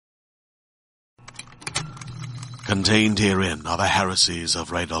Contained herein are the heresies of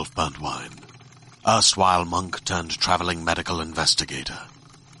Radolf Burntwine, erstwhile monk turned traveling medical investigator.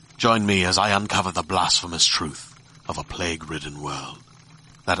 Join me as I uncover the blasphemous truth of a plague-ridden world,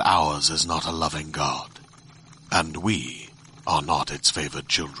 that ours is not a loving God, and we are not its favored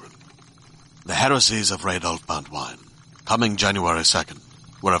children. The heresies of Radolf Burntwine, coming January 2nd,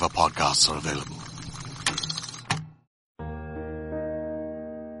 wherever podcasts are available.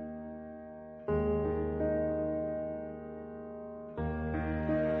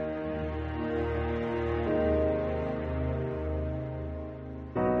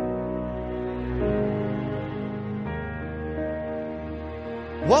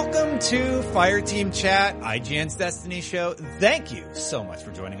 Welcome to Fireteam Chat, IGN's Destiny show. Thank you so much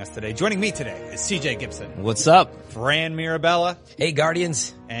for joining us today. Joining me today is CJ Gibson. What's up? Fran Mirabella. Hey,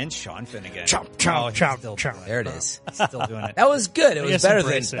 Guardians. And Sean Finnegan. Chomp, chomp, chomp, chomp. There it is. Still doing it. That was good. It was better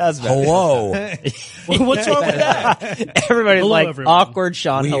than hello. What's wrong with that? Everybody's Hello, like everyone. awkward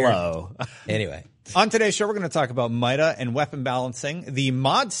Sean Weird. hello. Anyway. On today's show, we're going to talk about MITA and weapon balancing, the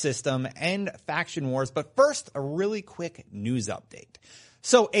mod system, and faction wars. But first, a really quick news update.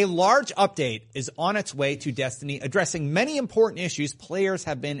 So a large update is on its way to Destiny, addressing many important issues players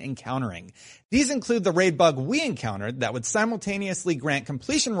have been encountering. These include the raid bug we encountered that would simultaneously grant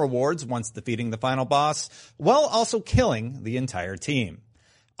completion rewards once defeating the final boss, while also killing the entire team.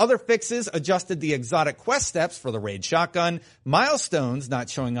 Other fixes adjusted the exotic quest steps for the raid shotgun, milestones not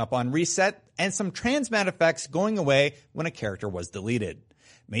showing up on reset, and some transmat effects going away when a character was deleted.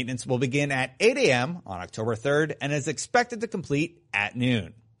 Maintenance will begin at 8 a.m. on October 3rd and is expected to complete at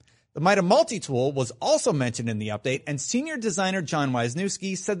noon. The MITA multi-tool was also mentioned in the update, and senior designer John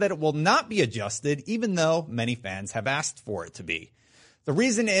Wisniewski said that it will not be adjusted even though many fans have asked for it to be. The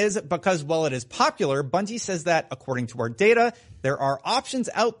reason is because while it is popular, Bungie says that, according to our data, there are options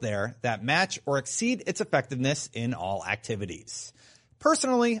out there that match or exceed its effectiveness in all activities.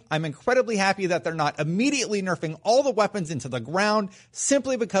 Personally, I'm incredibly happy that they're not immediately nerfing all the weapons into the ground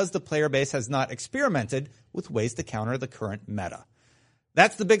simply because the player base has not experimented with ways to counter the current meta.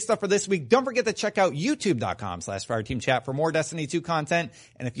 That's the big stuff for this week. Don't forget to check out youtube.com/fireteamchat for more Destiny 2 content.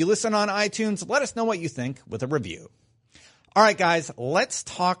 And if you listen on iTunes, let us know what you think with a review. All right, guys, let's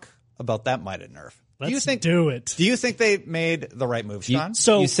talk about that MITA nerf. Do it. Do you think they made the right move, Sean?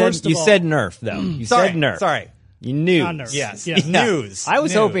 So you said nerf though. You said nerf. Sorry. You knew. Not nerf. Yes. Yeah. News. I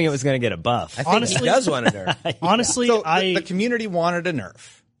was News. hoping it was going to get a buff. I think Honestly- he does want to nerf. Honestly, So the community wanted a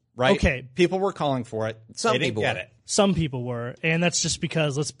nerf, right? Okay. People were calling for it. Some they didn't people get were. it. some people were, and that's just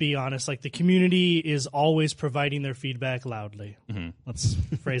because, let's be honest, like the community is always providing their feedback loudly. Let's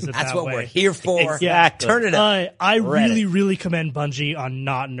phrase it That's that what way. we're here for. Exactly. Turn it up. I Read really, it. really commend Bungie on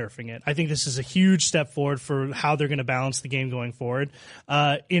not nerfing it. I think this is a huge step forward for how they're going to balance the game going forward.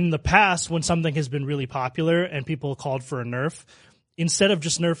 In the past, when something has been really popular and people called for a nerf, instead of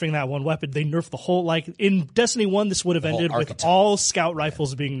just nerfing that one weapon, they nerfed the whole, like in Destiny 1, this would have ended with archetype. all scout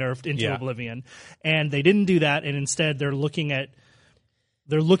rifles being nerfed into oblivion. And they didn't do that, and instead they're looking at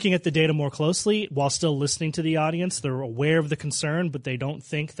the data more closely while still listening to the audience. They're aware of the concern, but they don't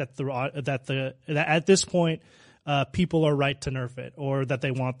think that that at this point people are right to nerf it, or that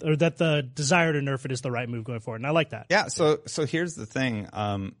that the desire to nerf it is the right move going forward. And I like that. Yeah. So here's the thing.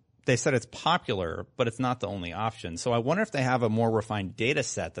 They said it's popular, but it's not the only option. So I wonder if they have a more refined data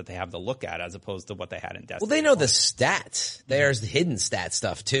set that they have to look at as opposed to what they had in Destiny. Well, they know the stats. There's the hidden stat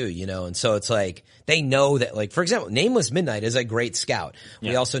stuff too, you know, and so it's like they know that, like, for example, Nameless Midnight is a great scout.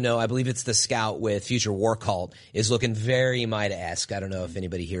 We also know, I believe it's the scout with Future War Cult is looking very MITA-esque. I don't know if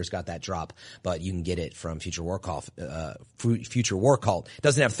anybody here's got that drop, but you can get it from Future War Cult. Future War Cult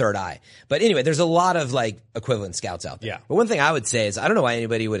doesn't have Third Eye, but anyway, there's a lot of like equivalent scouts out there. Yeah. But one thing I would say is I don't know why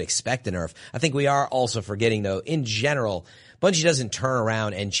anybody would expect a nerf. I think we are also forgetting, though, in general, Bungie doesn't turn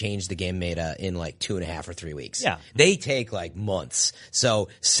around and change the game meta in like 2.5 or 3 weeks. Yeah. They take like months. So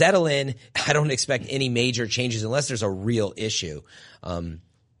settle in. I don't expect any major changes unless there's a real issue.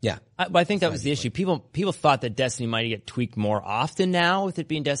 Yeah. But I think that was the issue. People thought that Destiny might get tweaked more often now with it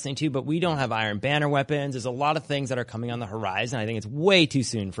being Destiny 2, but we don't have Iron Banner weapons. There's a lot of things that are coming on the horizon. I think it's way too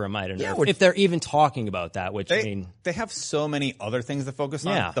soon for a MITA nerf, if they're even talking about that, which they have so many other things to focus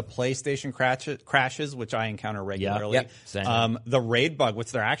on. Yeah. The PlayStation crashes, which I encounter regularly. Yep. Same. The raid bug,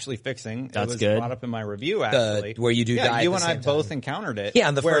 which they're actually fixing. That's it was good. brought up in my review, actually. Where you do die at you the and I same both time. encountered it. Yeah,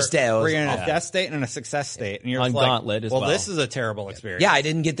 on the first day. Where you're in a death state and in a success state. And you're On just like, Gauntlet as well. this is a terrible experience. Yeah, I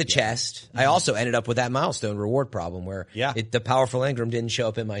didn't get the chest. I also ended up with that milestone reward problem where the powerful engram didn't show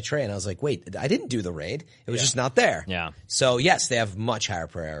up in my tray, and I was like, wait, I didn't do the raid. It was just not there. Yeah. So, yes, they have much higher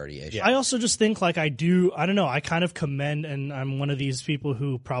priority issues. I also just think, like, I don't know, I kind of commend, and I'm one of these people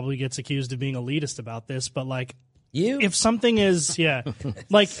who probably gets accused of being elitist about this, but like, If something is,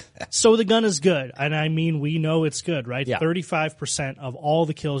 like, so the gun is good, and I mean, we know it's good, right? Yeah. 35% of all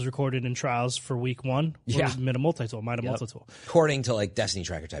the kills recorded in trials for week 1 were Yeah. Mida multi-tool, Mida multi-tool. According to like Destiny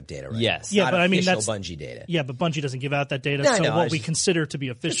Tracker type data, right? Yes. Yeah, Not but I mean, official that's Bungie data. Yeah, but Bungie doesn't give out that data, No, I so know, what I we just- consider to be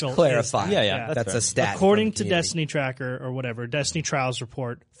official Clarify. is, Yeah, That's a stat. according from to the community. Destiny Tracker or whatever, Destiny Trials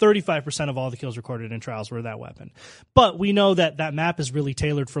report, 35% of all the kills recorded in Trials were that weapon. But we know that that map is really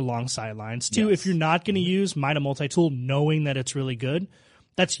tailored for long sightlines. Too, if you're not going to use Mida multi-tool knowing that it's really good,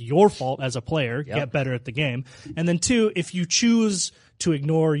 that's your fault as a player. Get better at the game. And then 2, if you choose to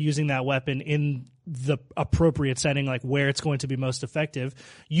ignore using that weapon in the appropriate setting, like where it's going to be most effective,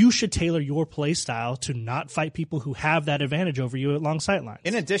 you should tailor your play style to not fight people who have that advantage over you at long sight lines.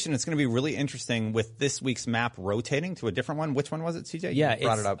 In addition, it's going to be really interesting with this week's map rotating to a different one. Which one was it, CJ? Yeah, You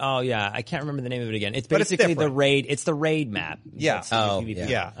brought it up. Oh yeah, I can't remember the name of it again. It's But it's basically the different. raid. It's the raid map. Yeah. It's the Oh, PvP.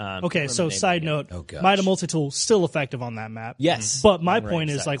 yeah. Okay, so side note, gosh. Mida multi-tool still effective on that map. Yes. But my On point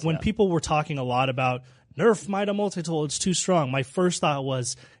raid is, like, sets, when yeah. people were talking a lot about nerf Mida multi-tool, it's too strong, my first thought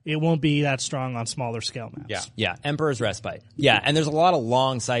was it won't be that strong on smaller scale maps. Yeah. Yeah, Emperor's Respite. Yeah, and there's a lot of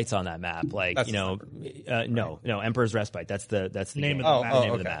long sites on that map. Like, That's you know, no, Emperor's Respite. That's the Name game. of the map.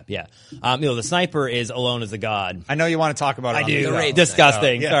 Name of the map. Yeah. The sniper is Alone as a God. I know you want to talk about it. I on do. the show.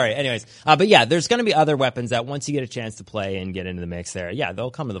 Disgusting. Yeah. Sorry. Anyways, but yeah, there's going to be other weapons that once you get a chance to play and get into the mix there, yeah,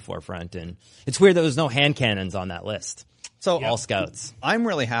 they'll come to the forefront. And it's weird that there's no hand cannons on that list. So All scouts. I'm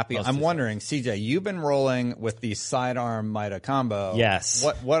really happy. I'm wondering, CJ, you've been rolling with the sidearm Mida combo. Yes.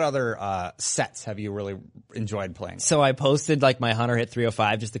 What other sets have you really enjoyed playing? So I posted like my Hunter hit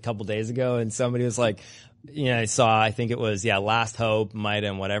 305 just a couple days ago, and somebody was like, I saw, I think it was, Last Hope, Mida,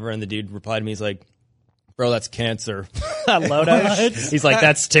 and whatever, and the dude replied to me, he's like, bro, that's cancer. Loadout. He's like,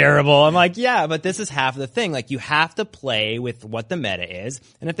 that's terrible. I'm like, yeah, but this is half the thing. Like, you have to play with what the meta is,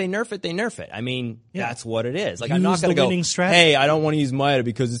 and if they nerf it, they nerf it. I mean, that's what it is. Like, I'm not Use going to the go, winning strategy. hey, I don't want to use Mida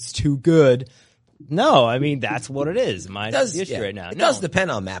because it's too good. No, I mean, that's what it is. Mida's the issue right now. It does depend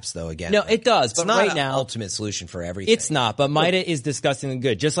on maps, though. Again, No, it does, It's but not right an now- ultimate solution for everything. It's not, but Mida is disgustingly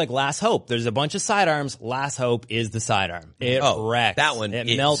good. Just like Last Hope. There's a bunch of sidearms. Last Hope is the sidearm. It wrecks. that one It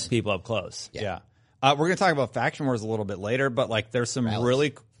is. melts people up close. Yeah. We're going to talk about faction wars a little bit later, but like there's some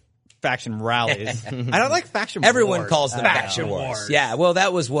really faction rallies. I don't like faction Everyone wars. calls them Faction faction wars. wars. Yeah, well,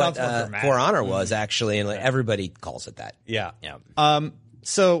 that was what Sounds more dramatic. For Honor was actually, and like, everybody calls it that. Yeah. Yeah.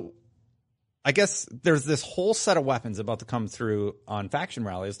 So I guess there's this whole set of weapons about to come through on faction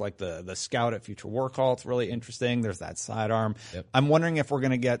rallies, like the Scout at Future War Call. It's really interesting. There's that sidearm. Yep. I'm wondering if we're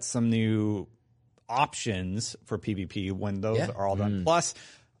going to get some new options for PvP when those are all done. Plus,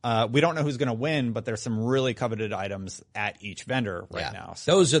 we don't know who's going to win, but there's some really coveted items at each vendor right now.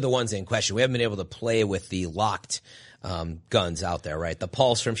 So Those are the ones in question. We haven't been able to play with the locked guns out there, right? The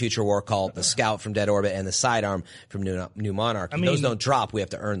Pulse from Future War Cult, the Scout from Dead Orbit, and the Sidearm from New Monarch. Those don't drop. We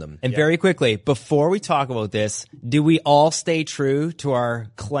have to earn them. And very quickly, before we talk about this, do we all stay true to our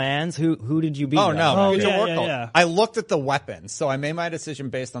clans? Who did you beat? Oh no! Oh, Future yeah, War yeah, Cult. yeah. I looked at the weapons, so I made my decision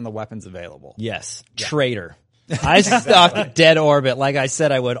based on the weapons available. Yes. Traitor. I stuck Dead Orbit like I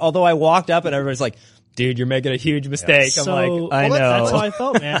said I would. Although I walked up and everybody's like, dude, you're making a huge mistake. I'm So- like, I know. That's how I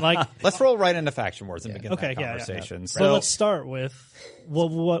felt, man. Like, Let's roll right into faction wars and begin okay, that yeah. conversation. So let's start with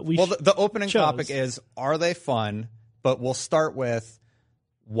what we. Well, the opening chose. topic is, are they fun? But we'll start with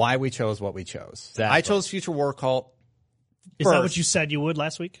why we chose what we chose. Exactly. I chose Future War Cult. Is that what first. you said you would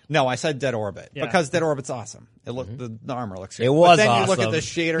last week? No, I said Dead Orbit Yeah. because Dead Orbit's awesome. It looked the armor looks good. It was But then you look at awesome. the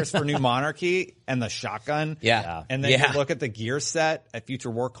shaders for New Monarchy and the shotgun. Yeah. And then you look at the gear set at Future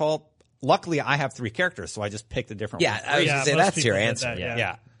War Cult. Luckily, I have 3 characters, so I just picked a different Yeah, one. I was Yeah, gonna say most that's your people did answer. that, yeah.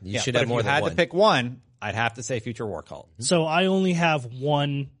 Yeah. You Yeah, should but have if more you than had one. to pick one, I'd have to say Future War Cult. So I only have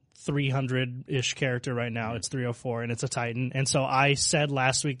one 300-ish character right now. It's 304, and it's a Titan. And so I said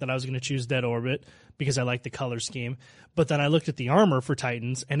last week that I was going to choose Dead Orbit because I like the color scheme. But then I looked at the armor for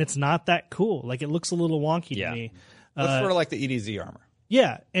Titans, and it's not that cool. Like, it looks a little wonky to me. Looks sort of like the EDZ armor.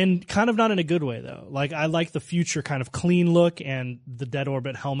 Yeah, and kind of not in a good way, though. Like, I like the future kind of clean look, and the Dead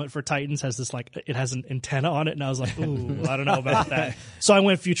Orbit helmet for Titans has this, like, it has an antenna on it, and I was like, ooh, I don't know about that. So I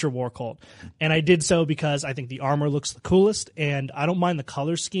went Future War Cult. And I did so because I think the armor looks the coolest, and I don't mind the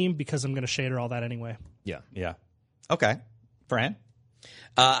color scheme because I'm going to shader all that anyway. Yeah. Yeah. Okay. Fran?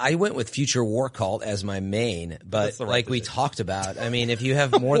 I went with Future War Cult as my main, but like we talked about, I mean, if you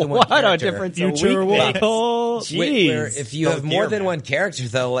have more than one what character, a difference Future War Cult. Jeez. if you have more than one character,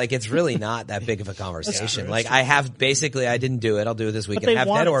 though, like it's really not that big of a conversation. Like I have basically, I didn't do it. I'll do it this week. I have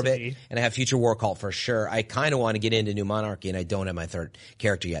Dead Orbit and I have Future War Cult for sure. I kind of want to get into New Monarchy, and I don't have my third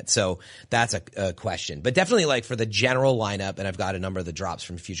character yet, so that's a question. But definitely, like for the general lineup, and I've got a number of the drops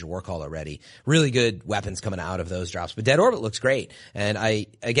from Future War Cult already. Really good weapons coming out of those drops. But Dead Orbit looks great, and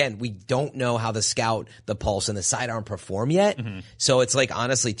again, we don't know how the Scout, the Pulse, and the Sidearm perform yet. So it's like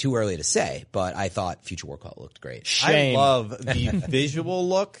honestly too early to say, but I thought Future War Cult looked great. I love the visual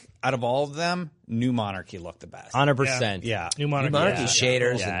look out of all of them. New Monarchy looked the best. 100%. Yeah. New Monarchy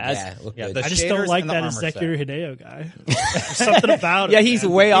shaders. Look good. The I just don't shaders like and the that armor Ezekiel Hideo guy. There's something about it. Yeah, he's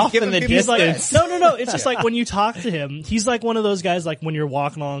man. way off in the giving people distance. No. It's just like when you talk to him, he's like one of those guys like when you're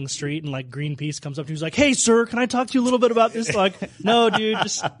walking along the street and like Greenpeace comes up to you, he's like, "Hey, sir, can I talk to you a little bit about this?" Like, no, dude,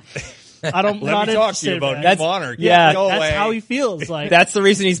 just I don't. Let not me talk to you interested, about man. New Monarchy. Yeah, Go That's away. how he feels. Like That's the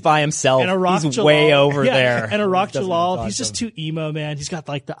reason he's by himself. and Iraq He's Jalal, way over yeah, there. And Iraq Doesn't Jalal, talk he's to just him. too emo, man. He's got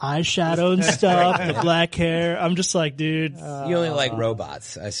like the eyeshadow and stuff, the black hair. I'm just like, dude. You only like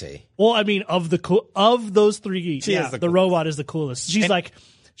robots, I see. Well, I mean, of those three, She is the the robot is the coolest. She's like,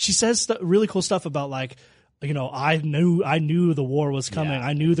 she says really cool stuff about like, you know, I knew the war was coming.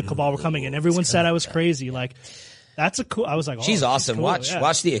 I knew the Cabal were coming, and everyone said I was crazy. Like, that's a cool. I was like, oh, She's awesome. cool,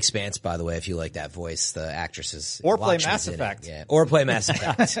 Watch The Expanse, by the way, if you like that voice. The actresses Or play Watchmen's Mass in it. Effect. Yeah. Or play Mass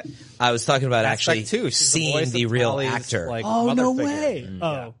Effect. I was talking about Mass actually Effect 2, she's seeing voice the of real Tally's, actor. like, Oh mother no figure. way!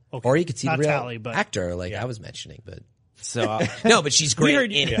 Oh, okay. Or you could see Not the real Tally, but actor, like I was mentioning, but So no, but she's great.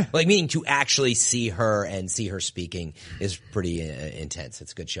 heard- in it. Like meaning to actually see her and see her speaking is pretty intense.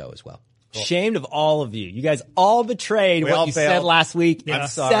 It's a good show as well. Shamed of all of you. You guys all betrayed what all you failed. said last week, I'm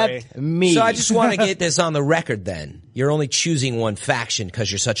except sorry. me. So I just want to get this on the record. Then you're only choosing one faction because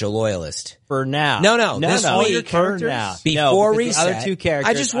you're such a loyalist. for now. No. This all week, your characters now. before no, because the reset, other two characters.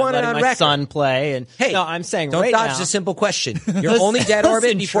 I just want it letting on my record. son play, and Hey, no, I'm saying don't right dodge now. the simple question. You're only Dead Orbit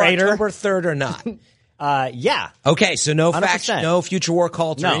Listen, before traitor. October 3rd or not? Yeah. Okay, so no 100%. faction, no Future War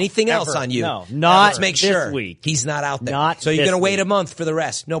Cult or No, anything else ever. on you. No, not Let's make this sure week. he's not out there. Not so you're this going to wait week. a month for the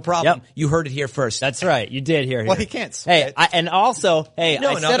rest. No problem. Yep. You heard it here first. That's right. You did hear. Well, he can't Hey, switch. and also, hey, No,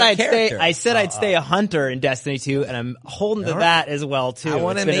 I said another I'd character. stay. I said I'd stay a hunter in Destiny 2, and I'm holding to All right. that as well too. I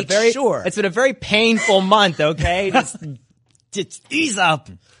wanna It's been make a very, sure. It's been a very painful month. Okay, just ease up.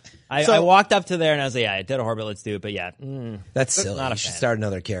 I walked up to there and I was like, "Yeah, Dead Orbit, let's do it." But yeah, That's silly. not a you should fan. start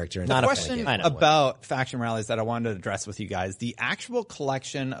another character. And Not a Question fan. about faction rallies that I wanted to address with you guys. The actual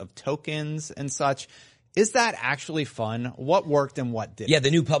collection of tokens and such, is that actually fun? What worked and what didn't? Yeah,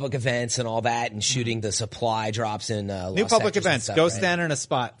 the new public events and all that, and shooting the supply drops in New Lost public Sectors and events. stuff, Go right? stand in a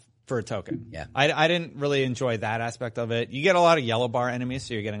spot for a token. Yeah. I didn't really enjoy that aspect of it. You get a lot of yellow bar enemies,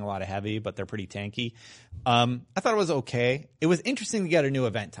 so you're getting a lot of heavy, but they're pretty tanky. I thought it was okay. It was interesting to get a new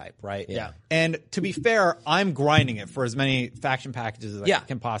event type, right? Yeah. And to be fair, I'm grinding it for as many faction packages as I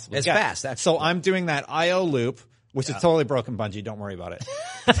can possibly As get. fast, that's so I'm doing that IO loop, which is totally broken, Bungie. Don't worry about it.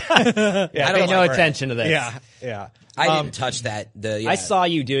 I pay no attention to this. Yeah. I didn't touch that. I saw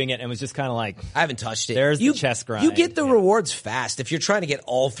you doing it and was just kind of like, I haven't touched it. There's the chess grind. You get the rewards fast. If you're trying to get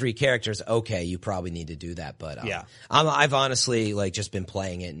all three characters, okay, you probably need to do that. But I've honestly like just been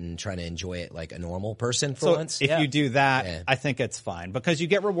playing it and trying to enjoy it like a normal person for So once. if you do that, Yeah. I think it's fine because you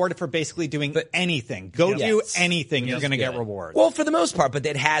get rewarded for basically doing anything. Go do Yes. anything, you're going to get rewarded. Well, for the most part, but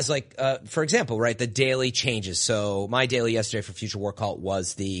it has like, for example, right, the daily changes. So my daily yesterday for Future War Cult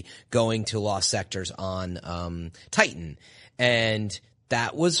was the going to Lost Sectors on Titan, and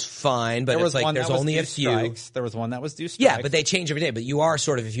that was fine. But there was it's like one there's that was only due a few. strikes. There was one that was due strikes. Yeah, but they change every day. But you are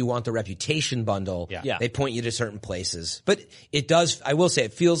sort of, if you want the reputation bundle, Yeah. they point you to certain places. But it does, I will say,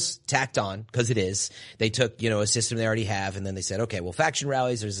 it feels tacked on, because it is. They took, a system they already have, and then they said, okay, well, faction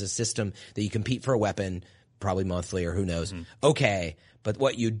rallies, there's a system that you compete for a weapon, probably monthly or who knows. Mm-hmm. Okay, but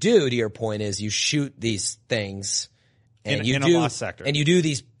what you do, to your point, is you shoot these things, and In a lost sector. and you do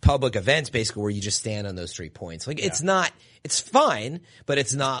these public events basically where you just stand on those 3 points. Like it's fine, but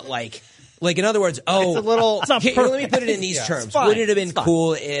it's not like in other words, it's a little. not here, let me put it in these Yeah, terms. it's fine. Would it have been It's fine.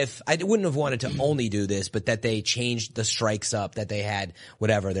 cool if I wouldn't have wanted to only do this, but that they changed the strikes up, that they had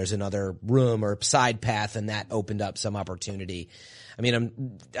whatever, there's another room or side path, and that opened up some opportunity. I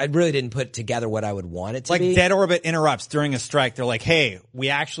mean, I really didn't put together what I would want it to like be. Dead Orbit interrupts during a strike. They're like, "Hey, we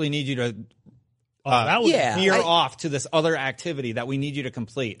actually need you to that was veer off to this other activity that we need you to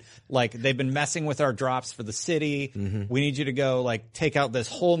complete. Like they've been messing with our drops for the city. We need you to go like take out this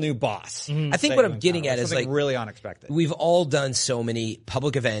whole new boss." I think that what you I'm getting encounter. at is Something like really unexpected. we've all done so many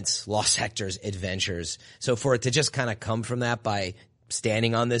public events, Lost Sectors, adventures. So for it to just kind of come from that by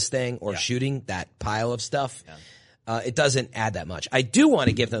standing on this thing or shooting that pile of stuff. It doesn't add that much. I do want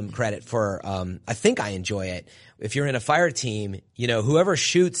to give them credit for, I think I enjoy it. If you're in a fire team, whoever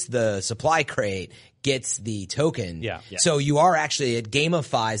shoots the supply crate gets the token. Yeah. So you are actually, it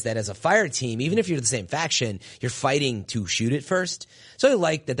gamifies that as a fire team, even if you're the same faction, you're fighting to shoot it first. So I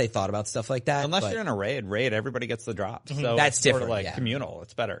like that they thought about stuff like that. Unless you're in a raid, everybody gets the drop. So That's it's sort different, of like communal.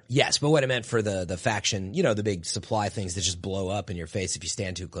 It's better. Yes, but what I meant for the faction, the big supply things that just blow up in your face if you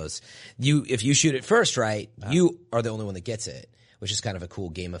stand too close. If you shoot it first, right, you are the only one that gets it, which is kind of a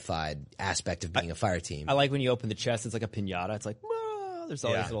cool gamified aspect of being a fire team. I like when you open the chest, it's like a piñata. It's like, there's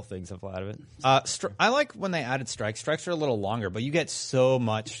all these little things that fly out of it. I like when they added strikes. Strikes are a little longer, but you get so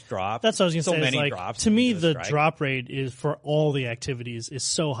much drop. That's what I was going to say. Many like, drops to me, the strike. drop rate is for all the activities is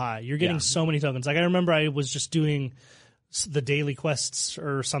so high. You're getting so many tokens. Like I remember I was just doing the daily quests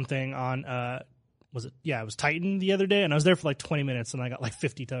or something on it was Titan the other day, and I was there for like 20 minutes and I got like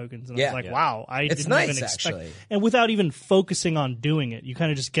 50 tokens, and I was like, wow, It's didn't nice, even expect. actually. And without even focusing on doing it, you kind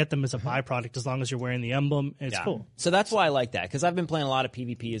of just get them as a byproduct as long as you're wearing the emblem. It's cool. So that's why I like that, because I've been playing a lot of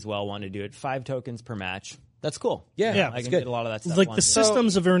PvP as well, wanting to do it. 5 tokens per match. That's cool. Yeah, I can good. get a lot of that stuff. Like the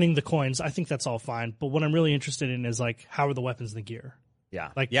systems of earning the coins, I think that's all fine. But what I'm really interested in is like, how are the weapons and the gear?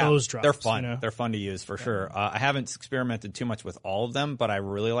 Those drops. They're fun. They're fun to use for sure. I haven't experimented too much with all of them, but I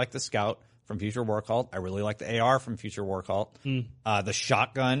really like the Scout from Future War Cult. I really like the AR from Future War Cult. The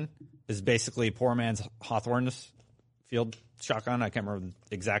shotgun is basically poor man's Hawthorne's field shotgun. I can't remember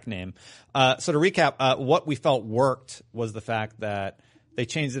the exact name. So to recap, what we felt worked was the fact that they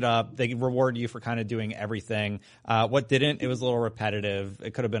changed it up. They reward you for kind of doing everything. What didn't, it was a little repetitive.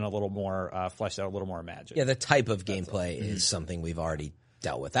 It could have been a little more fleshed out, a little more magic. Yeah, the type of gameplay is something we've already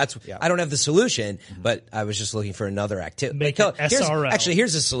dealt with. I don't have the solution, but I was just looking for another activity. Make it SRL.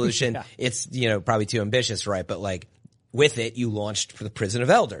 Here's a solution. It's, probably too ambitious, right? But like, with it, you launched for the Prison of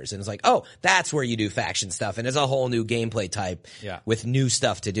Elders. And it's like, oh, that's where you do faction stuff. And it's a whole new gameplay type with new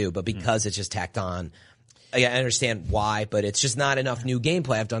stuff to do. But because it's just tacked on, I understand why, but it's just not enough new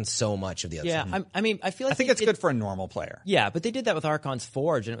gameplay. I've done so much of the other stuff. I mean, I feel like I think it's good for a normal player. Yeah, but they did that with Archon's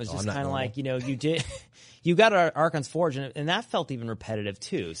Forge, and it was just kind of like, you got Archon's Forge, and that felt even repetitive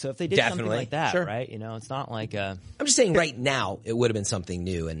too. So if they did something like that, right? It's not like I'm just saying right now, it would have been something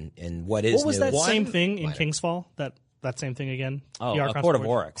new, and what is What was new that is- same thing in Kingsfall? That same thing again? Oh, The Archon's Court of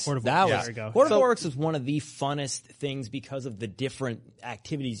Forge? Oryx. Court of That Oryx. was, There you go. Court of Oryx was one of the funnest things because of the different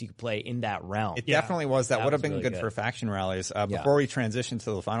activities you could play in that realm. It definitely was. That would have was been really good good. for faction rallies. Before we transition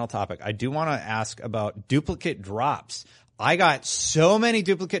to the final topic, I do want to ask about duplicate drops. I got so many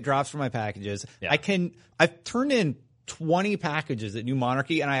duplicate drops from my packages. Yeah. I've turned in 20 packages at New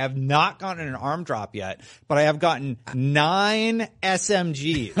Monarchy, and I have not gotten an arm drop yet, but I have gotten 9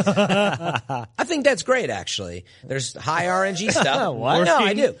 SMGs. I think that's great, actually. There's high RNG stuff. What? No,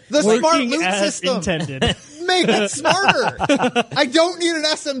 I do. The smart Working loot as system. intended. Make it smarter. I don't need an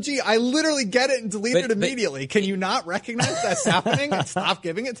SMG. I literally get it and delete it But- immediately. Can you not recognize that's happening and stop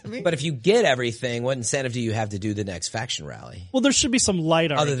giving it to me? But if you get everything, what incentive do you have to do the next faction rally? Well, there should be some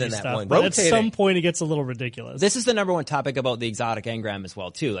light RNG Other than that stuff, one. but at Rotating. some point it gets a little ridiculous. This is the number one topic about the exotic engram as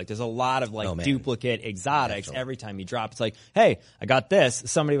well, too. Like, there's a lot of, man. duplicate exotics every time you drop. It's like, hey, I got this.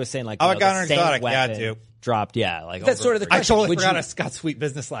 Somebody was saying, like, Oh, I got the an same exotic. Yeah, weapon too. dropped, That's over sort of the and over. I totally Would forgot you- I got Sweet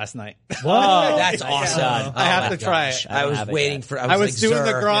Business last night. Oh, that's awesome. I have to try it. I was have it waiting yet. for. I was like, doing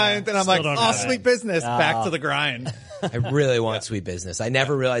the Xur. grind, and I'm Still like, don't oh, have it. Sweet Business. Back to the grind. I really want Sweet Business. I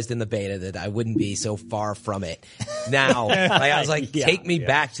never realized in the beta that I wouldn't be so far from it. Now, I was like, take me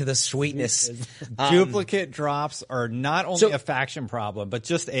back to the sweetness. Duplicate drops are not only So- a faction problem, but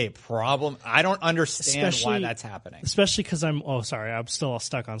just a problem. I don't understand why Especially- that's happening. Especially because I'm still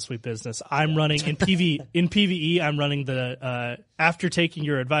stuck on Sweet Business. I'm running in PvE. I'm running the after taking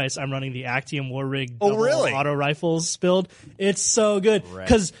your advice, I'm running the Actium War Rig double really? auto rifles build. It's so good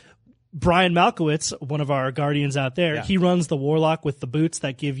because Brian Malkowitz, one of our guardians out there, he runs the Warlock with the boots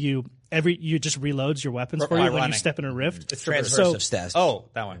that give you you just reloads your weapons for you when running. you step in a rift. It's Transversive stats. Oh,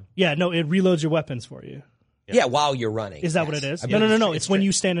 that one. Yeah, no, it reloads your weapons for you. Yeah, while you're running. Is that what it is? I mean, No. It's when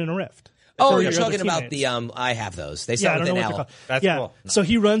you stand in a rift. Oh, For you're your talking other about teammates. the I have those. They Yeah, I start don't with know an what they're L. called. That's yeah. cool. So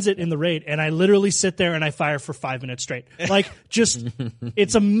he runs it in the raid, and I literally sit there and I fire for 5 minutes straight. Like, just,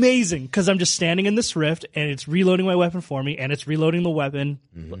 it's amazing because I'm just standing in this rift, and it's reloading my weapon for me, and it's reloading the weapon.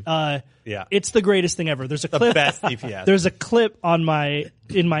 Yeah. It's the greatest thing ever. There's a clip. Best DPS. There's a clip in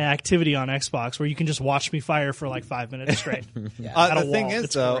my activity on Xbox where you can just watch me fire for like 5 minutes straight. At a The thing wall. is,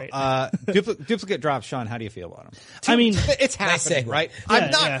 It's though, great. duplicate drops, Sean, how do you feel about them? I mean, It's happening, segue. right? Yeah, I'm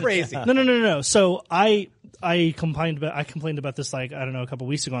not yeah. crazy. No. So I complained about this, like, I don't know, a couple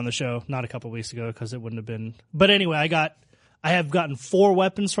weeks ago on the show. Not a couple weeks ago because it wouldn't have been. But anyway, I got I have gotten 4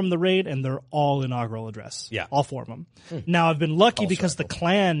 weapons from the raid, and they're all inaugural address. Yeah. All 4 of them. Now, I've been lucky because the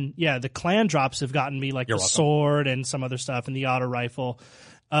clan drops have gotten me like sword and some other stuff, and the auto rifle,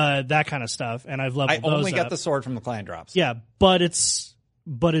 that kind of stuff, and I've leveled those up. I only got the sword from the clan drops. Yeah, but it's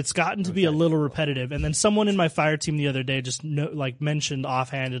gotten to be a little repetitive. And then someone in my fire team the other day just mentioned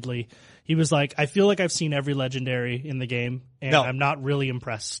offhandedly, he was like, I feel like I've seen every legendary in the game, and I'm not really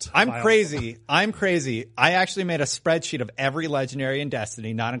impressed. I'm crazy. I actually made a spreadsheet of every legendary in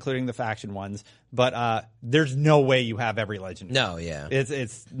Destiny, not including the faction ones, but there's no way you have every legendary. No, yeah.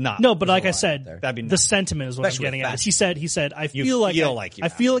 It's not. No, but like I said, the sentiment is what I'm getting at. He said, I feel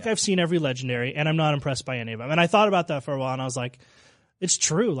like I've seen every legendary, and I'm not impressed by any of them. And I thought about that for a while, and I was like, it's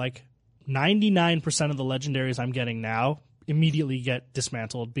true. Like 99% of the legendaries I'm getting now immediately get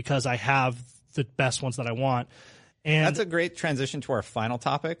dismantled because I have the best ones that I want. And that's a great transition to our final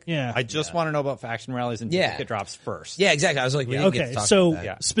topic. Yeah. I just want to know about faction rallies and duplicate drops first. Yeah, exactly. I was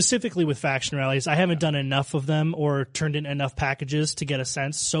like, specifically with faction rallies, I haven't done enough of them or turned in enough packages to get a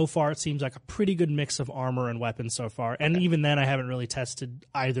sense. So far, it seems like a pretty good mix of armor and weapons so far. And even then, I haven't really tested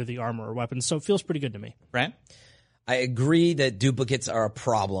either the armor or weapons. So it feels pretty good to me. Right? I agree that duplicates are a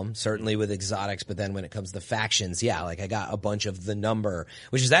problem, certainly with exotics, but then when it comes to factions, I got a bunch of the number,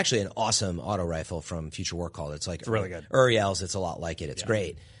 which is actually an awesome auto rifle from Future War Call. It's really good. Uriel's, it's a lot like it. It's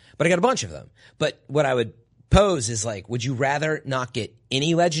great. But I got a bunch of them. But what I would pose is would you rather not get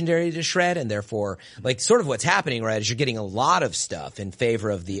any legendary to shred, and therefore, sort of what's happening, right, is you're getting a lot of stuff in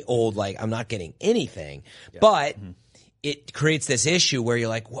favor of the old, I'm not getting anything, but it creates this issue where you're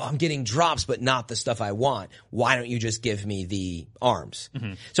like, well, I'm getting drops, but not the stuff I want. Why don't you just give me the arms?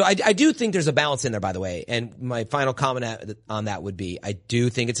 So I do think there's a balance in there, by the way. And my final comment on that would be, I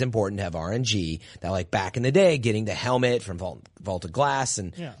do think it's important to have RNG that back in the day, getting the helmet from Vault of Glass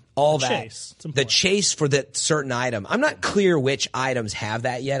and all that. The chase for that certain item. I'm not clear which items have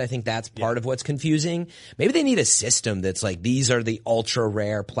that yet. I think that's part of what's confusing. Maybe they need a system that's these are the ultra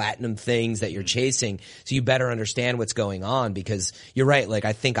rare platinum things that you're chasing, so you better understand what's going on, because you're right.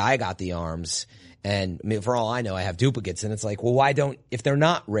 I think I got the arms, and for all I know, I have duplicates, and it's well, if they're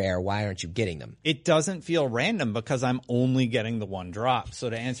not rare, why aren't you getting them? It doesn't feel random because I'm only getting the one drop. So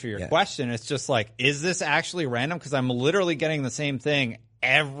to answer your question, it's just is this actually random? Because I'm literally getting the same thing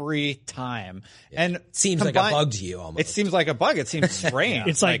every time. And it seems like a bug to you almost. It seems like a bug. It seems strange.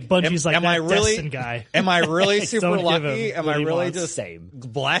 It's Bungie's am I really, Destin guy. Am I really super lucky? Am I really just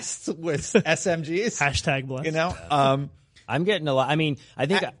blessed with SMGs? Hashtag blessed. I'm getting a lot. I mean, I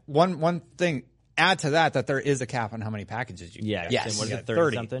think one thing, add to that there is a cap on how many packages you can get. Yes. What is it,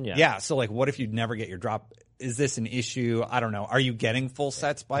 30 something? Yeah. So what if you never get your drop? Is this an issue? I don't know. Are you getting full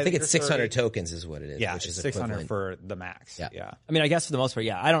sets by I think it's 600 tokens is what it is. Yeah, which is 600 for the max. Yeah. I mean, I guess for the most part,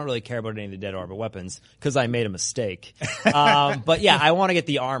 I don't really care about any of the dead orbit weapons because I made a mistake. But I want to get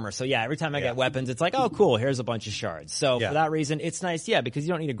the armor. So every time I get weapons, it's oh, cool, here's a bunch of shards. So for that reason, it's nice, because you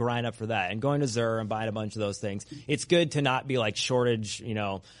don't need to grind up for that. And going to Xur and buying a bunch of those things, it's good to not be shortage,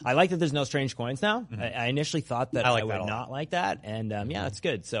 I like that there's no strange coins now. I initially thought that I would not like that. And that's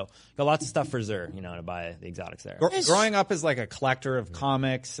good. So got lots of stuff for Xur, to buy the exotics there. Growing up as a collector of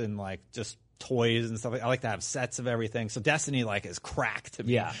comics and just toys and stuff, I like to have sets of everything. So Destiny is crack to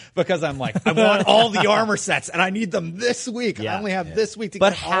me. Yeah. Because I'm I want all the armor sets and I need them this week. I only have this week to get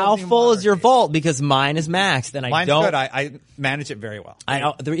all But how full is your vault? Because mine is maxed and Mine's good. I manage it very well.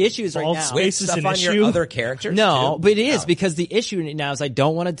 The issue is right now. Space is stuff an on issue. your other characters? No, but it is because the issue now is I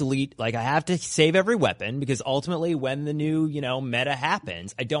don't want to delete, I have to save every weapon because ultimately when the new, meta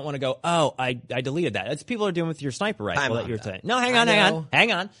happens, I don't want to go, oh, I deleted that. That's what people are doing with your sniper rifle that you're saying. No, hang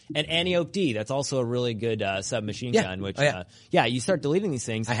on. And Antiope D, that's also a really good submachine gun, which, you start deleting these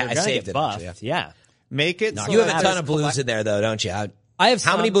things. I saved it. Buffed. Actually, Yeah. Make it. You have a ton of blues in there, though, don't you? I have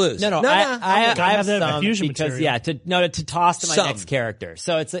how many blues? I have that some fusion because material. to toss to my next character.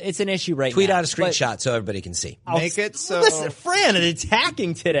 So it's an issue right Tweet now. out a screenshot so everybody can see. Make it so. Listen, Fran is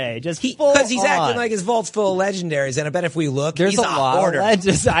attacking today. Just because he's acting like his vault's full of legendaries, and I bet if we look, there's he's a lot hoarder. of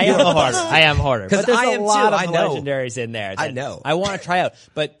legends. I am hoarder. Because there's I a am lot too. of I know. legendaries in there. I know. I want to try out.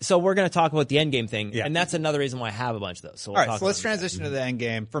 But so we're going to talk about the Endgame thing, and that's another reason why I have a bunch of those. So all right, so let's transition to the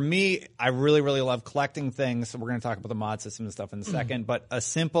Endgame. For me, I really, really love collecting things. So we're going to talk about the mod system and stuff in a second. But a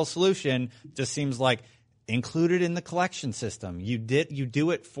simple solution just seems included in the collection system. You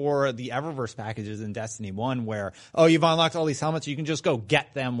do it for the Eververse packages in Destiny 1 where, you've unlocked all these helmets, you can just go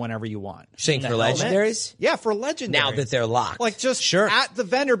get them whenever you want. Saying for legendaries? Yeah, for legendaries. Now that they're locked. At the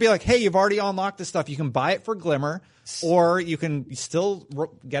vendor, be hey, you've already unlocked this stuff. You can buy it for Glimmer, or you can still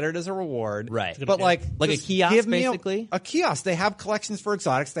get it as a reward. Right. But like a kiosk, basically? A kiosk. They have collections for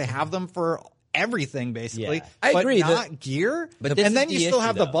exotics. They have them for everything basically. Yeah. I but agree, not gear. but this and then is you the still issue,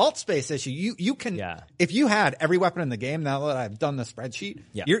 have the though. vault space issue. You can, if you had every weapon in the game, now that I've done the spreadsheet,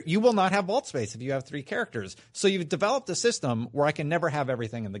 you will not have vault space if you have 3 characters. So you've developed a system where I can never have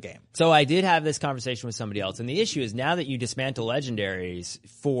everything in the game. So I did have this conversation with somebody else, and the issue is now that you dismantle legendaries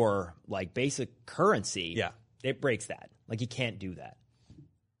for like basic currency, it breaks that. Like you can't do that.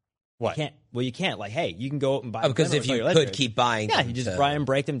 What? You can't. Like, hey, you can go out and buy. Because if you could keep buying, yeah, you just buy and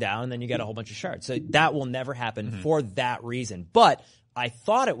break them down, and then you get a whole bunch of shards. So that will never happen for that reason. But I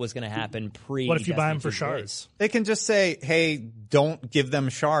thought it was going to happen pre. What if you buy them for shards? They can just say, "Hey, don't give them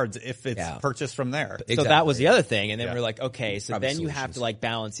shards if it's purchased from there." Exactly. So that was the other thing, and then we're like, okay, so Probably then you solutions. have to like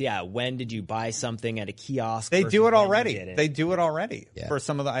balance. Yeah, when did you buy something at a kiosk? They versus do it when you already. didn't? They do it already for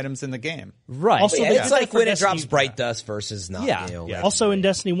some of the items in the game. Right. Also, Yeah, they it's did like that for when it Destiny- drops bright dust versus not. Yeah. You know, Yeah. Also in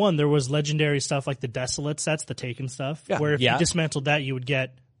Destiny 1, there was legendary stuff like the Desolate sets, the Taken stuff, where if you dismantled that, you would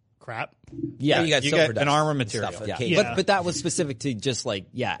get crap. Yeah, you got You silver get dust an armor and material. stuff, Yeah. occasionally. But that was specific to just like,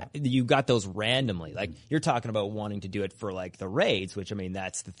 you got those randomly. Like, you're talking about wanting to do it for like the raids, which I mean,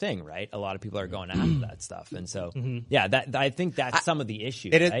 that's the thing, right? A lot of people are going after that stuff. And so, I think that's some of the issue.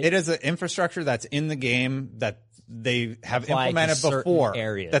 It is an infrastructure that's in the game that they have Applied to implemented certain before.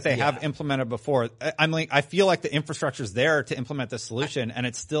 areas. That they have implemented before. I feel like the infrastructure's there to implement the solution, and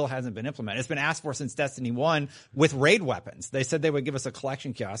it still hasn't been implemented. It's been asked for since Destiny 1 with raid weapons. They said they would give us a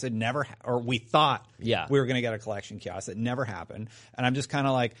collection kiosk. It never, or we thought we were going to get a collection kiosk. It never happened. And I'm just kind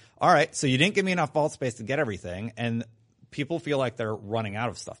of like, all right, so you didn't give me enough vault space to get everything, and people feel like they're running out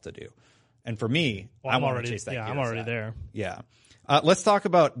of stuff to do. And for me, I want to chase that. I'm already there. Yeah. Let's talk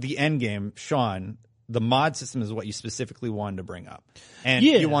about the end game, Sean. The mod system is what you specifically wanted to bring up. And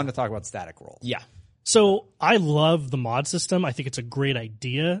you wanted to talk about static rolls. Yeah. So I love the mod system. I think it's a great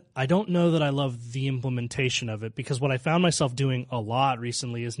idea. I don't know that I love the implementation of it, because what I found myself doing a lot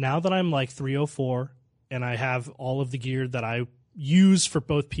recently is now that I'm like 304 and I have all of the gear that I use for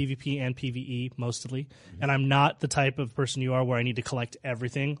both PvP and PvE mostly, and I'm not the type of person you are where I need to collect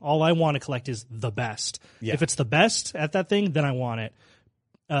everything. All I want to collect is the best. Yeah. If it's the best at that thing, then I want it.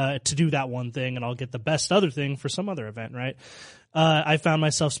 To do that one thing, and I'll get the best other thing for some other event, right? I found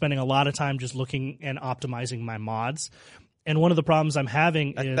myself spending a lot of time just looking and optimizing my mods. And one of the problems I'm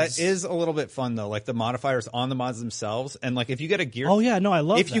having is... That is a little bit fun, though. Like, the modifiers on the mods themselves. And, like, if you get a gear... Oh, yeah, no, I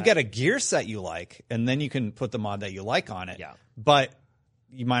love If that. you get a gear set you like, and then you can put the mod that you like on it. Yeah. But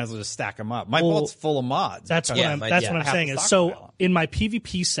you might as well just stack them up. My vault's full of mods. That's what I'm saying is, so in my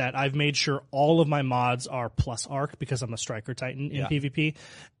PvP set, I've made sure all of my mods are plus arc because I'm a striker titan in PvP,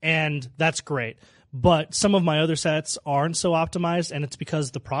 and that's great. But some of my other sets aren't so optimized, and it's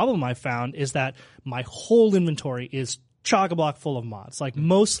because the problem I found is that my whole inventory is chock-a-block full of mods, like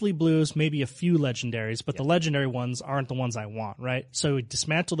mostly blues, maybe a few legendaries, but the legendary ones aren't the ones I want, right? So we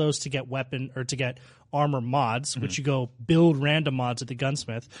dismantle those to get weapon or to get armor mods, which you go build random mods at the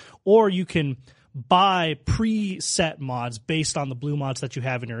gunsmith, or you can buy preset mods based on the blue mods that you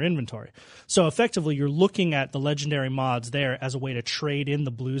have in your inventory. So effectively, you're looking at the legendary mods there as a way to trade in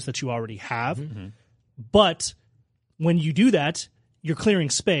the blues that you already have. But when you do that, you're clearing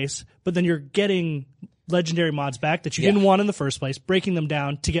space, but then you're getting legendary mods back that you didn't want in the first place, breaking them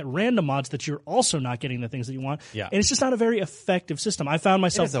down to get random mods that you're also not getting the things that you want. Yeah. And it's just not a very effective system. I found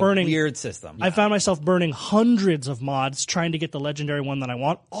myself It's a burning weird system. I found myself burning hundreds of mods trying to get the legendary one that I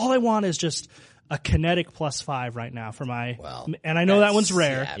want. All I want is just a kinetic +5 right now for my, and I know that one's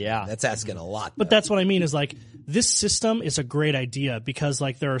rare. Yeah. That's asking a lot. But that's what I mean is like this system is a great idea because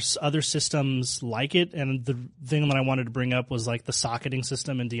like there are other systems like it, and the thing that I wanted to bring up was like the socketing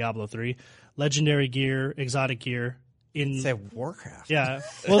system in Diablo 3, legendary gear, exotic gear in Say Warcraft. yeah.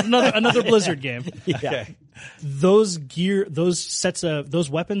 Well, another Blizzard game. Okay. Those sets of those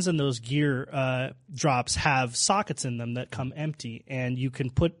weapons and those gear drops have sockets in them that come empty, and you can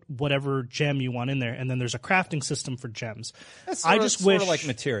put whatever gem you want in there, and then there's a crafting system for gems. That's I sort just of wish like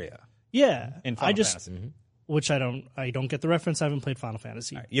materia yeah. in Final Fantasy. Which I don't get the reference. I haven't played Final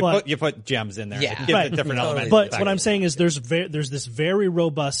Fantasy. You put gems in there. Yeah. To give Right. the different Totally. elements. But back what I'm and saying is there's this very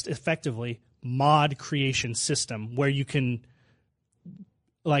robust, effectively mod creation system where you can,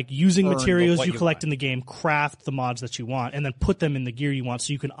 like, using Earn materials what you you collect want. in the game, craft the mods that you want, and then put them in the gear you want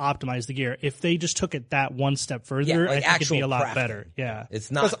so you can optimize the gear. If they just took it that one step further, like I think it'd be actual a lot crafting. better. Yeah.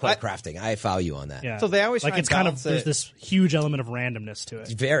 It's not quite crafting. I follow you on that. Yeah. So they always like try it's and kind of balance there's it. this huge element of randomness to it.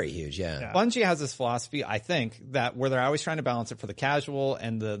 It's very huge, yeah. Bungie has this philosophy, I think, that where they're always trying to balance it for the casual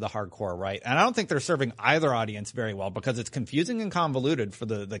and the hardcore, right? And I don't think they're serving either audience very well because it's confusing and convoluted for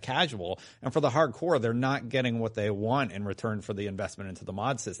the casual, and for the hardcore, they're not getting what they want in return for the investment into the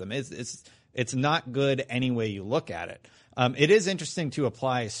mod system. It's It's not good any way you look at it. It is interesting to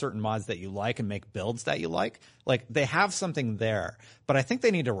apply certain mods that you like and make builds that you like. Like, they have something there, but I think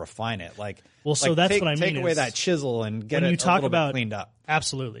they need to refine it. So that's what I mean. Take away that chisel and get it a little bit cleaned up.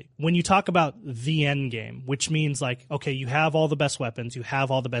 Absolutely. When you talk about the end game, which means like, okay, you have all the best weapons, you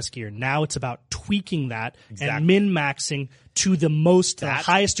have all the best gear. Now it's about tweaking that and min-maxing to the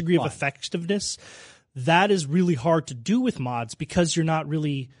highest degree of effectiveness. That is really hard to do with mods because you're not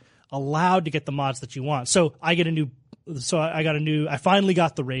really allowed to get the mods that you want. So I finally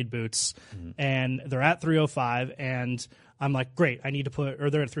got the raid boots, and they're at 305, and I'm like, great,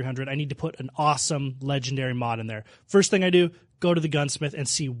 they're at 300. I need to put an awesome legendary mod in there. First thing I do, go to the gunsmith and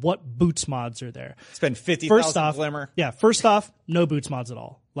see what boots mods are there. Spend 50,000 glimmer. Yeah, first off, no boots mods at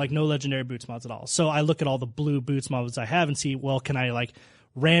all. Like, no legendary boots mods at all. So I look at all the blue boots mods I have and see, well, can I like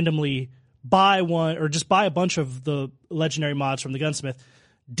randomly buy one or just buy a bunch of the legendary mods from the gunsmith,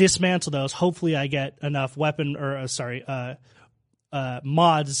 dismantle those. Hopefully I get enough mod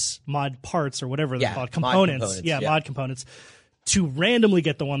parts or whatever they're called. Components. Mod components to randomly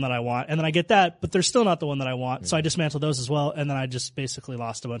get the one that I want. And then I get that, but they're still not the one that I want. So I dismantle those as well. And then I just basically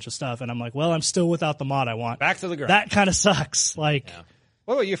lost a bunch of stuff. And I'm like, well, I'm still without the mod I want. Back to the ground. That kind of sucks. Like,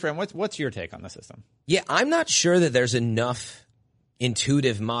 What about you, friend? What's your take on the system? Yeah, I'm not sure that there's enough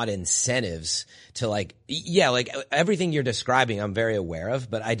intuitive mod incentives to like everything you're describing I'm very aware of,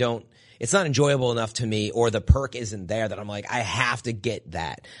 but it's not enjoyable enough to me, or the perk isn't there that I'm like, I have to get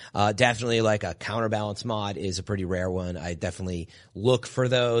that. Definitely like a counterbalance mod is a pretty rare one. I definitely look for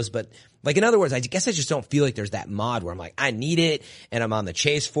those, but like, in other words, I guess I just don't feel like there's that mod where I'm like, I need it and I'm on the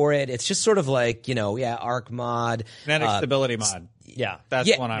chase for it. It's just sort of like, arc mod. Kinetic stability mod. Yeah.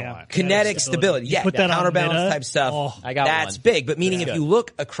 That's one I want. Kinetic stability. Yeah. Put that counterbalance type stuff. Oh, I got that's one. big. But meaning if you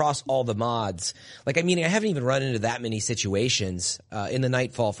look across all the mods, like, I haven't even run into that many situations, in the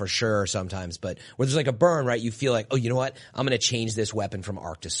Nightfall for sure sometimes, but where there's like a burn, right? You feel like, oh, you know what? I'm going to change this weapon from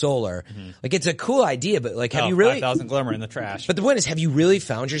arc to solar. Like, it's a cool idea, but like, have you really? 5,000 glimmer in the trash. But the point is, have you really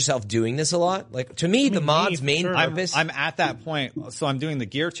found yourself doing this a lot? Like, to me, the mod's main purpose. I'm at that point. So I'm doing the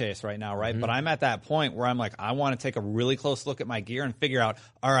gear chase right now, right? But I'm at that point where I'm like, I want to take a really close look at my gear and figure out,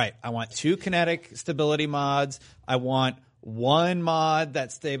 all right, I want 2 kinetic stability mods. I want 1 mod that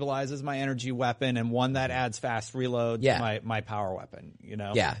stabilizes my energy weapon and 1 that adds fast reload to my power weapon,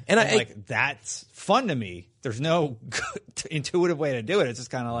 Yeah. And I'm like, that's fun to me. There's no intuitive way to do it. It's just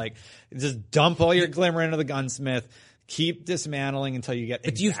kind of like, just dump all your glimmer into the gunsmith. Keep dismantling until you get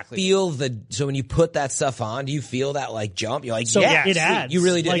exactly. Do you feel so when you put that stuff on, do you feel that like jump? You're like, it adds. You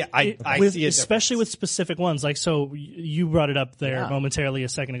really do. Like, I see it especially with specific ones. Like, so you brought it up there momentarily a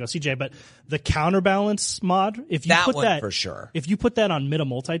second ago, CJ, but the counterbalance mod, if you put that for sure, if you put that on Meta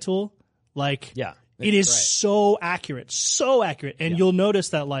multi-tool, like, it is so accurate. And you'll notice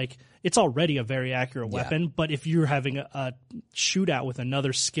that like, it's already a very accurate weapon, but if you're having a shootout with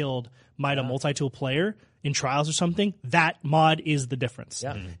another skilled Mida multi-tool player in Trials or something, that mod is the difference.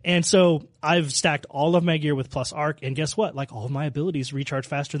 Yeah. And so I've stacked all of my gear with plus arc, and guess what? Like, all of my abilities recharge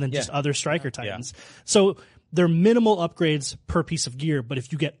faster than just other striker titans. So they're minimal upgrades per piece of gear, but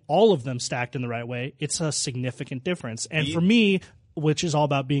if you get all of them stacked in the right way, it's a significant difference. And for me, which is all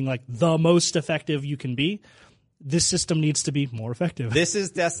about being like the most effective you can be, this system needs to be more effective. This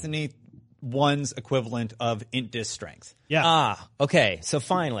is Destiny 1's equivalent of int dis strength. Yeah. Okay. So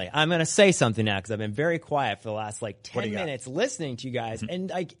finally, I'm going to say something now because I've been very quiet for the last like 10 minutes listening to you guys. And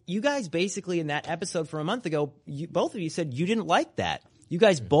like, you guys basically in that episode from a month ago, both of you said you didn't like that. You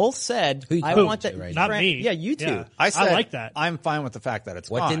guys both said, I want that. Right? Not me. Yeah, you two. Yeah. I said, like that. I'm fine with the fact that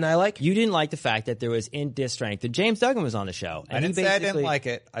it's What gone. didn't I like? You didn't like the fact that there was int dis strength. And James Duggan was on the show. And I didn't say I didn't like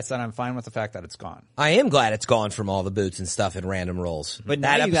it. I said I'm fine with the fact that it's gone. I am glad it's gone from all the boots and stuff in random rolls. But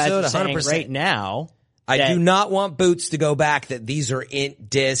that now you guys episode, are saying 100%. right now, I do not want boots to go back that these are int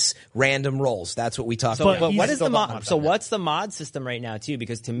dis random rolls. That's what we talked So, about. but what is the still don't mod? want So that. what's the mod system right now too?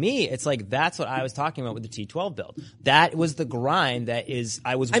 Because to me, it's like that's what I was talking about with the T12 build. That was the grind that is.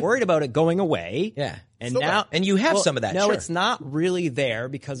 I was worried about it going away. Yeah. And Still now, there. And you have some of that, No, sure. it's not really there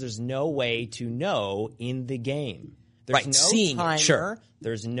because there's no way to know in the game. There's Right, no seeing it, timer. sure.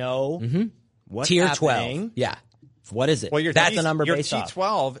 There's no what's Tier happening. 12. Yeah. What is it? Well, That's the number your based off.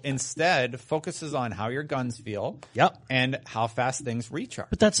 T12 instead focuses on how your guns feel. Yep. And how fast things recharge.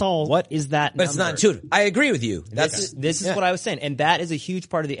 But that's all. What is that? But it's not intuitive. I agree with you. This is what I was saying. And that is a huge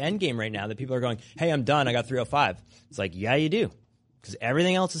part of the end game right now that people are going, hey, I'm done. I got 305. It's like, yeah, you do. Because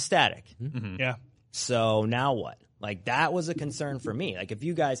everything else is static. Yeah. So now what? Like, that was a concern for me. Like, if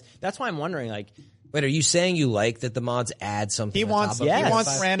you guys, that's why I'm wondering, like, Wait, are you saying you like that the mods add something? He wants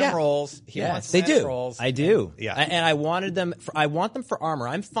random rolls. He wants they random do. rolls. I do. Yeah. And I wanted them. I want them for armor.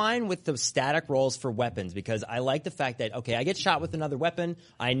 I'm fine with the static rolls for weapons because I like the fact that, okay, I get shot with another weapon.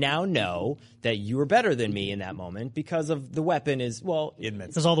 I now know that you are better than me in that moment because of the weapon is, well,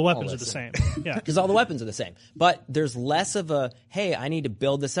 because all the weapons are the same. Yeah. Because all the weapons are the same. But there's less of a, hey, I need to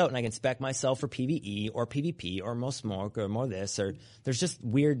build this out and I can spec myself for PvE or PvP or more smoke or more this, or there's just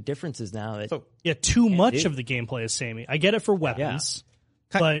weird differences now that. Yeah, too much of the gameplay is samey. I get it for weapons,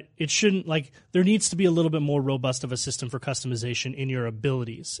 but it shouldn't, like, there needs to be a little bit more robust of a system for customization in your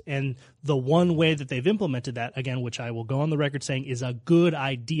abilities. And the one way that they've implemented that, again, which I will go on the record saying is a good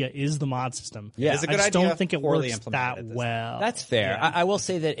idea, is the mod system. Yeah, it's a good I just idea, don't think it poorly works that implemented. well. That's fair. Yeah. I will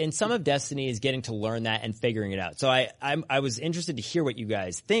say that in some of Destiny is getting to learn that and figuring it out. So I was interested to hear what you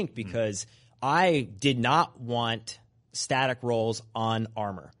guys think because I did not want static rolls on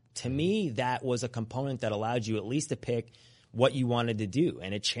armor. To me, that was a component that allowed you at least to pick what you wanted to do,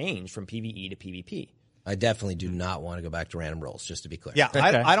 and it changed from PvE to PvP. I definitely do not want to go back to random rolls, just to be clear. Yeah,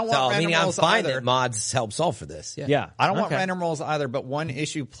 I don't want random rolls I'm fine either. that mods help solve for this. Yeah. I don't want random rolls either, but one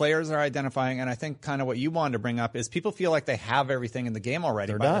issue players are identifying, and I think kind of what you wanted to bring up is people feel like they have everything in the game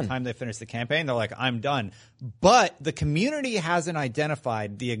already. By the time they finish the campaign, they're like, I'm done. But the community hasn't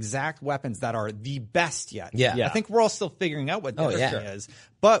identified the exact weapons that are the best yet. Yeah. I think we're all still figuring out what yeah. is.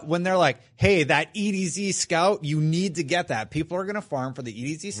 But when they're like, hey, that EDZ Scout, you need to get that. People are going to farm for the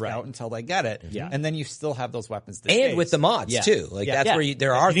EDZ Scout until they get it. Yeah. And then you still have those weapons. And with the mods, too. Like, that's where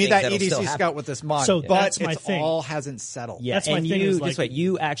there are you need things that that'll still EDZ happen. Scout with this mod. So but that's my it thing. all hasn't settled. Yeah, That's my and thing you, is, like- just wait,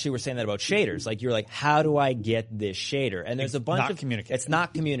 you actually were saying that about shaders. Like, you're like, how do I get this shader? And there's a bunch not of communicated. It's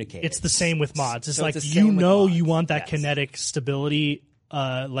not communicated. It's the same with mods. It's So like, it's the same with mods. you want that Yes. kinetic stability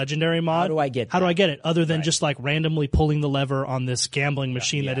legendary mod. How do I get How do that? I get it? Other than just like randomly pulling the lever on this gambling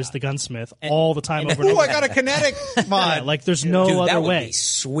machine that is the gunsmith all the time over and Ooh, over. I got a kinetic mod. Yeah, like there's no Dude, other that would way. be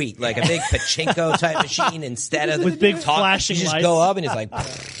sweet. Like a big pachinko type machine instead of With big talk, flashing you just lights. go up and it's like,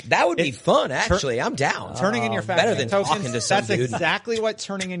 that would be fun, actually. I'm down. Turning in your faction better than tokens, talking to some that's dude. exactly what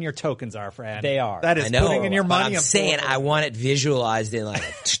turning in your tokens are, Fran. They are. That is I know, putting in your but money. I'm saying I want it visualized in like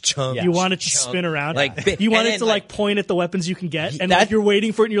a chunk. You want it to chunk. spin around. Like, you want and it then, to like point at the weapons you can get, and that- like you're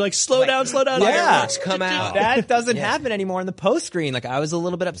waiting for it, and you're like, slow down. fireworks come out. That doesn't happen anymore in the post screen. Like, I was a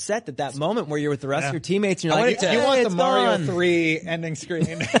little bit upset that moment where you're with the rest of your teammates and you're like, you want the it's Mario gone. 3 ending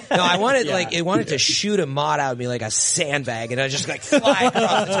screen. No, I wanted like it wanted to shoot a mod out of me like a sandbag, and I just like fly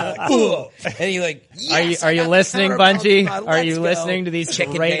across the top, like, whoa. And you like, yes, Are you I got the listening, counterbalance Bungie? mod. Are Let's you go. listening to these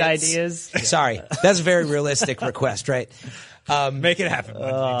Chicken great dance. ideas? Sorry, that's a very realistic request, right? Make it happen.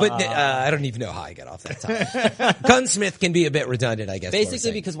 But I don't even know how I got off that topic. Gunsmith can be a bit redundant, I guess.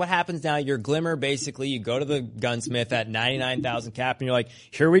 Basically, because what happens now, your Glimmer, basically, you go to the gunsmith at 99,000 cap, and you're like,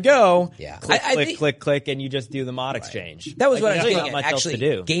 here we go. Yeah. Click, I click, think- click, click, and you just do the mod exchange. that was Like, what I was there's getting not at. much else Actually,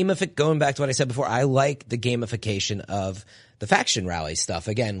 to do. going back to what I said before, I like the gamification of the faction rally stuff.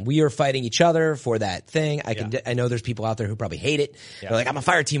 Again, we are fighting each other for that thing. I know there's people out there who probably hate it. They're like, I'm a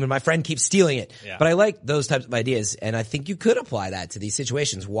fire team and my friend keeps stealing it. Yeah. But I like those types of ideas, and I think you could apply that to these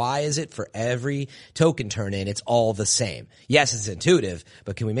situations. Why is it for every token turn in, it's all the same? Yes, it's intuitive,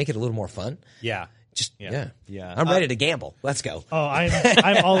 but can we make it a little more fun? Yeah. Just, Yeah. I'm ready to gamble. Let's go. Oh, I'm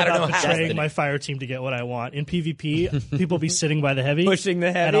all I don't know about how. betraying my fire team to get what I want. In PvP, people be sitting by the heavy, Pushing the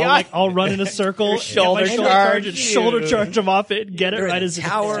heavy. and I'll run in a circle, Shoulder get my charge and you. shoulder charge them off it, get it You're right in as the it's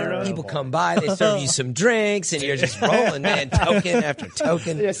tower, zero. people come by, they serve you some drinks, and you're just rolling, man, token after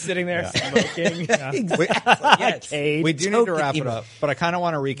token. Just sitting there smoking. Yes. We do need to wrap it up, but I kind of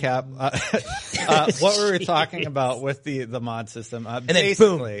want to recap what we were talking about with the mod system. And then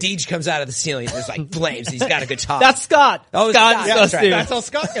boom, Deej comes out of the ceiling. There's like flames. He's got a guitar. That's Scott. Oh, Scott. Scott. That's right. dude. That's how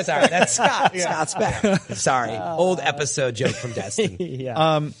Scott gets Sorry, that's Scott. Scott's back. Sorry, old episode joke from Destiny.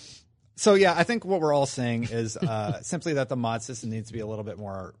 So yeah, I think what we're all saying is simply that the mod system needs to be a little bit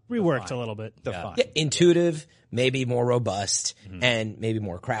more Reworked a little bit. defined. Yeah, intuitive, maybe more robust, and maybe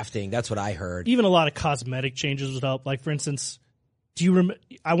more crafting. That's what I heard. Even a lot of cosmetic changes would help. Like, for instance,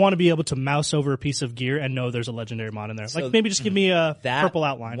 I want to be able to mouse over a piece of gear and know there's a legendary mod in there. Like, maybe just give me a That purple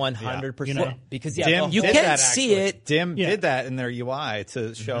outline. 100%. You know? Because Dim You did can that, see actually. it. Dim Yeah. did that in their UI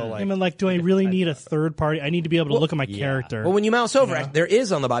to show like. I mean, like, do I really need a third party? I need to be able to look at my character. Well, when you mouse over, there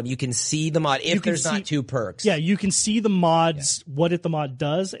is on the bottom. You can see the mod if can there's see- not two perks. Yeah, you can see the mods, what the mod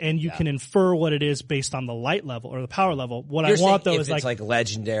does, and you can infer what it is based on the light level or the power level. What You're I want saying though if is it's like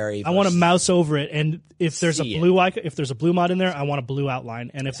legendary. I want to versus- mouse over it, and if there's See a blue mod in there, I want a blue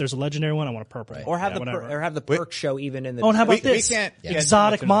outline, and if there's a legendary one, I want a purple. Right. Or have whatever. the perk show even in the. Oh, and how about We this? can't get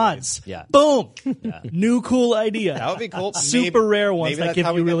Exotic too much mods. Yeah. Boom. New cool idea. That would be cool. Super rare ones maybe that that's give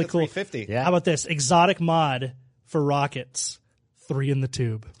how you we get really to cool. 350. Yeah. How about this? Exotic mod for rockets. 3 in the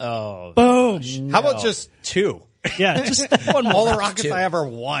tube. Oh. Boom. How about just 2? Yeah, just one more. All the rockets I ever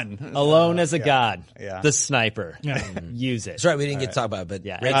won. Alone as a god. Yeah. The sniper. Yeah. Use it. That's right. We didn't get to talk about it, but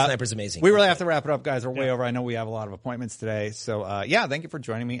Yeah. Red Sniper's amazing. We really have to wrap it up, guys. We're way over. I know we have a lot of appointments today. So, thank you for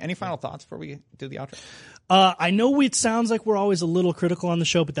joining me. Any final thoughts before we do the outro? I know it sounds like we're always a little critical on the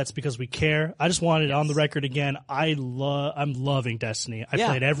show, but that's because we care. I just wanted on the record again. I'm loving Destiny. I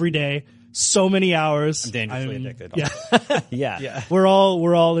play it every day. So many hours. I'm dangerously addicted. Yeah. Yeah. We're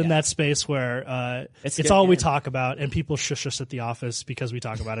all in that space where it's good all we game. talk about, and people shush us at the office because we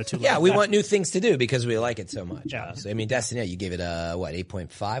talk about it too. Yeah, we want new things to do because we like it so much. Yeah. So, I mean, Destiny, you gave it a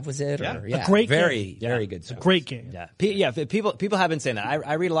 8.5 was it? Or, A great very, game. very good. It's a great game. Yeah. People have been saying that.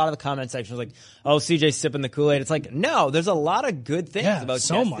 I read a lot of the comment sections like, oh, CJ's sipping the Kool-Aid. It's like, no, there's a lot of good things about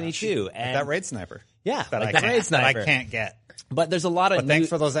so Destiny much. 2. And That raid sniper. Yeah, That like I the raid sniper. That I can't get. But there's a lot of But thanks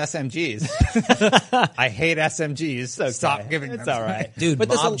for those SMGs. I hate SMGs. Stop giving them. It's all right. Dude, But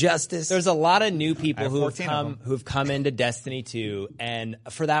there's Mob a- Justice. There's a lot of new people have 14 of them. who've come into Destiny 2, and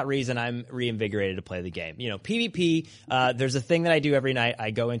for that reason, I'm reinvigorated to play the game. You know, PvP. There's a thing that I do every night.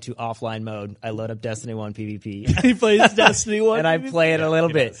 I go into offline mode. I load up Destiny 1 PvP. He plays Destiny 1. And I play it a little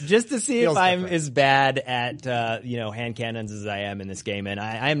bit just to see Feels if I'm different. as bad at hand cannons as I am in this game, and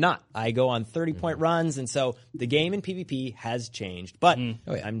I am not. I go on 30-point runs, and so the game in PvP has changed, but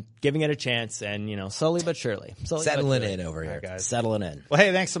I'm giving it a chance, and slowly but surely, Settling in over here. guys. settling in. Well,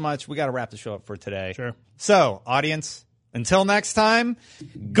 hey, thanks so much. We got to wrap the show up for today. Sure. So, audience, until next time,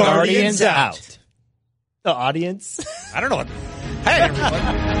 Guardians out. The audience. I don't know what. Hey,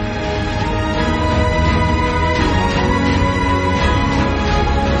 everybody.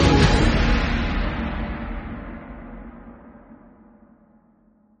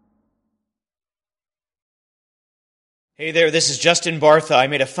 Hey there, this is Justin Bartha. I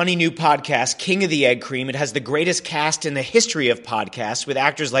made a funny new podcast, King of the Egg Cream. It has the greatest cast in the history of podcasts with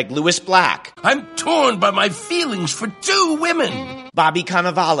actors like Louis Black, I'm torn by my feelings for 2 women. Bobby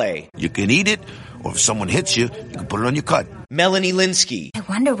Cannavale, You can eat it, or if someone hits you, you can put it on your cut. Melanie Linsky, I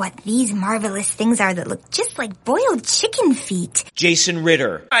wonder what these marvelous things are that look just like boiled chicken feet. Jason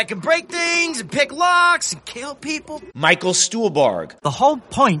Ritter, I can break things and pick locks and kill people. Michael Stuhlbarg, The whole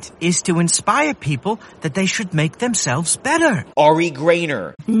point is to inspire people that they should make themselves better. Ari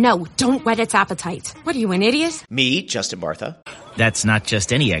Grainer, No, don't whet its appetite. What are you, an idiot? me, Justin Bartha, That's not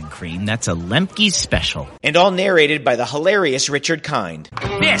just any egg cream, that's a Lemke's special. and all narrated by the hilarious Richard Kind.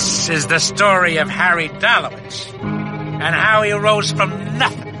 This is the story of Harry Dalowitz and how he rose from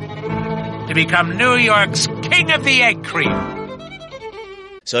nothing to become New York's King of the Egg Cream.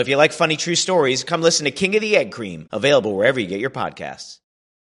 So if you like funny true stories, come listen to King of the Egg Cream, available wherever you get your podcasts.